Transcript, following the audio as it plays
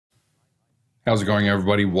How's it going,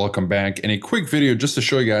 everybody? Welcome back. And a quick video just to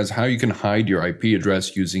show you guys how you can hide your IP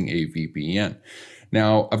address using a VPN.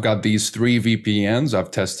 Now, I've got these 3 VPNs.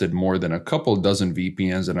 I've tested more than a couple dozen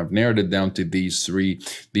VPNs and I've narrowed it down to these 3.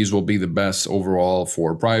 These will be the best overall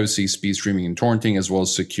for privacy, speed streaming, and torrenting, as well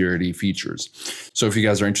as security features. So if you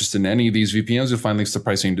guys are interested in any of these VPNs, you'll find links to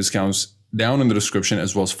pricing and discounts down in the description,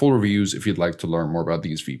 as well as full reviews if you'd like to learn more about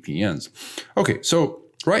these VPNs. Okay, so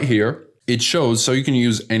right here, it shows, so you can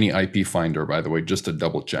use any IP finder, by the way, just to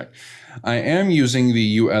double check. I am using the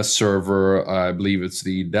US server. I believe it's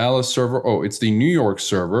the Dallas server. Oh, it's the New York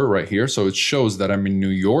server right here. So it shows that I'm in New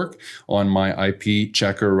York on my IP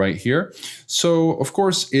checker right here. So of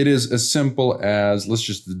course it is as simple as, let's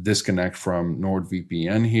just disconnect from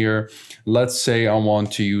NordVPN here. Let's say I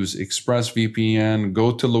want to use ExpressVPN,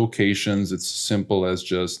 go to locations. It's simple as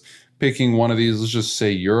just picking one of these, let's just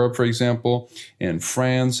say Europe, for example, and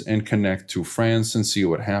France, and connect to France and see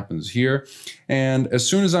what happens here. And as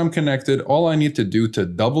soon as I'm connected, all I need to do to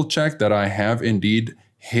double check that I have indeed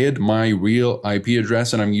hid my real IP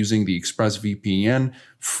address and I'm using the ExpressVPN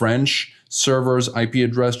French server's IP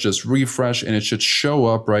address, just refresh and it should show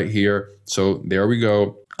up right here. So there we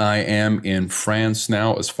go. I am in France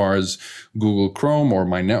now as far as Google Chrome or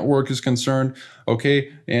my network is concerned.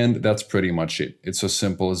 Okay, and that's pretty much it. It's as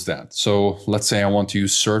simple as that. So let's say I want to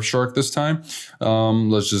use Surfshark this time.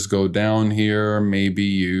 Let's just go down here, maybe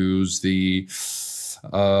use the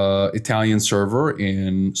Italian server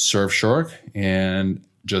in Surfshark and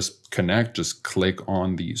just connect, just click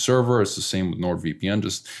on the server. It's the same with NordVPN.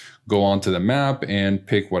 Just go onto the map and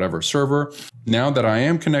pick whatever server. Now that I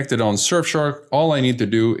am connected on Surfshark, all I need to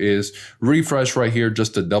do is refresh right here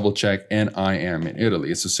just to double check, and I am in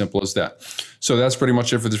Italy. It's as simple as that. So that's pretty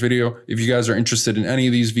much it for this video. If you guys are interested in any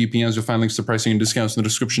of these VPNs, you'll find links to pricing and discounts in the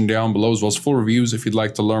description down below, as well as full reviews if you'd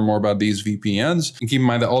like to learn more about these VPNs. And keep in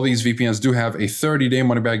mind that all these VPNs do have a 30-day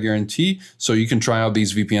money-back guarantee, so you can try out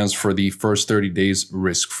these VPNs for the first 30 days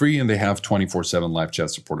risk-free, and they have 24/7 live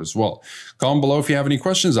chat support as well. Comment below if you have any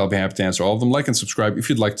questions. I'll be happy to answer all of them. Like and subscribe if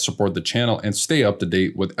you'd like to support the channel and stay up to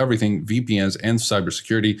date with everything VPNs and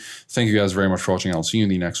cybersecurity. Thank you guys very much for watching. I'll see you in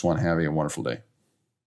the next one. Have a wonderful day.